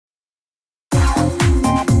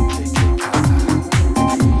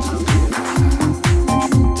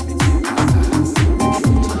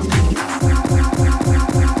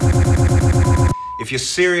If you're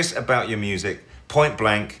serious about your music, Point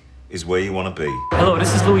Blank is where you want to be. Hello,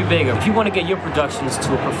 this is Louis Vega. If you want to get your productions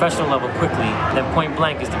to a professional level quickly, then Point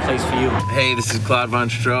Blank is the place for you. Hey, this is Claude Von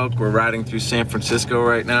Stroke. We're riding through San Francisco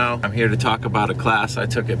right now. I'm here to talk about a class I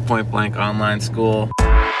took at Point Blank Online School.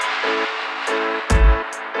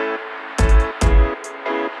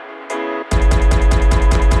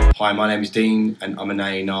 Hi, my name is Dean, and I'm an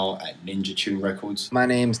A&R at Ninja Tune Records. My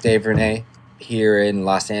name's Dave Renee, here in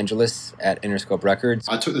Los Angeles at Interscope Records.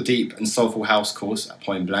 I took the Deep and Soulful House course at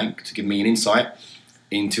Point Blank to give me an insight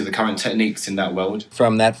into the current techniques in that world.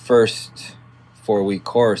 From that first 4-week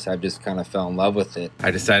course, I just kind of fell in love with it.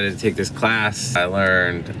 I decided to take this class. I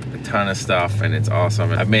learned a ton of stuff, and it's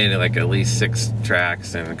awesome. I've made like at least 6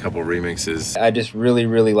 tracks and a couple remixes. I just really,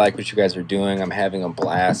 really like what you guys are doing. I'm having a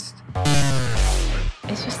blast.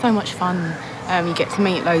 It's just so much fun. You get to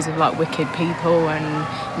meet loads of like wicked people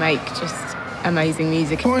and make just amazing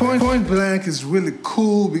music. Point Blank is really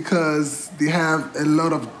cool because they have a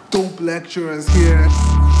lot of dope lecturers here.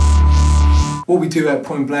 What we do at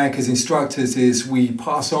Point Blank as instructors is we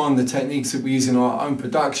pass on the techniques that we use in our own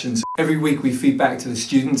productions. Every week we feed back to the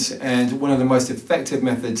students, and one of the most effective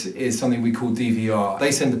methods is something we call DVR.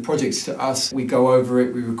 They send the projects to us, we go over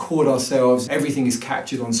it, we record ourselves, everything is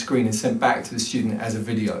captured on screen and sent back to the student as a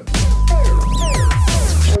video.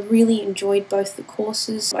 I really enjoyed both the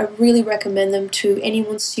courses. I really recommend them to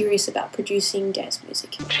anyone serious about producing dance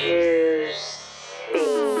music.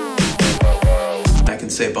 I can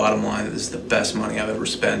say bottom line that this is the best money I've ever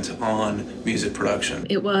spent on music production.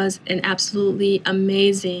 It was an absolutely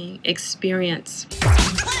amazing experience.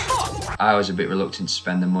 I was a bit reluctant to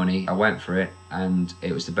spend the money. I went for it and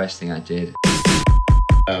it was the best thing I did.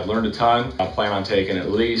 I've learned a ton. I plan on taking at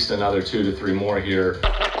least another 2 to 3 more here.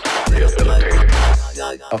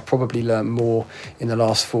 I've probably learned more in the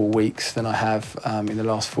last 4 weeks than I have in the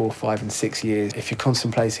last 4, 5 and 6 years. If you're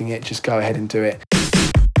contemplating it, just go ahead and do it.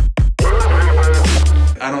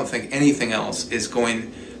 I don't think anything else is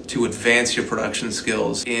going to advance your production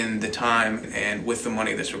skills in the time and with the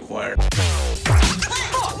money that's required.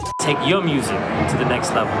 Take your music to the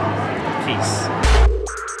next level. Peace.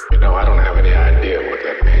 You know, I don't have any idea what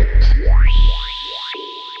that means.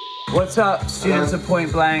 What's up, students of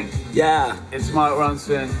Point Blank? Yeah. It's Mark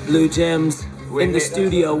Ronson. Blue Gems. In the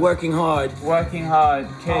studio, working hard. Working hard.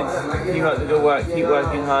 Kids, keep up the good work, keep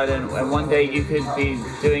working hard, and one day you could be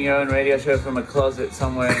doing your own radio show from a closet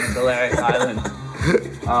somewhere in the Balearic Island.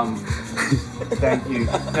 Thank you.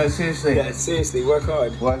 No, seriously. Yeah, seriously, work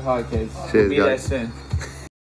hard. Work hard, kids. Cheers, be guys. there soon.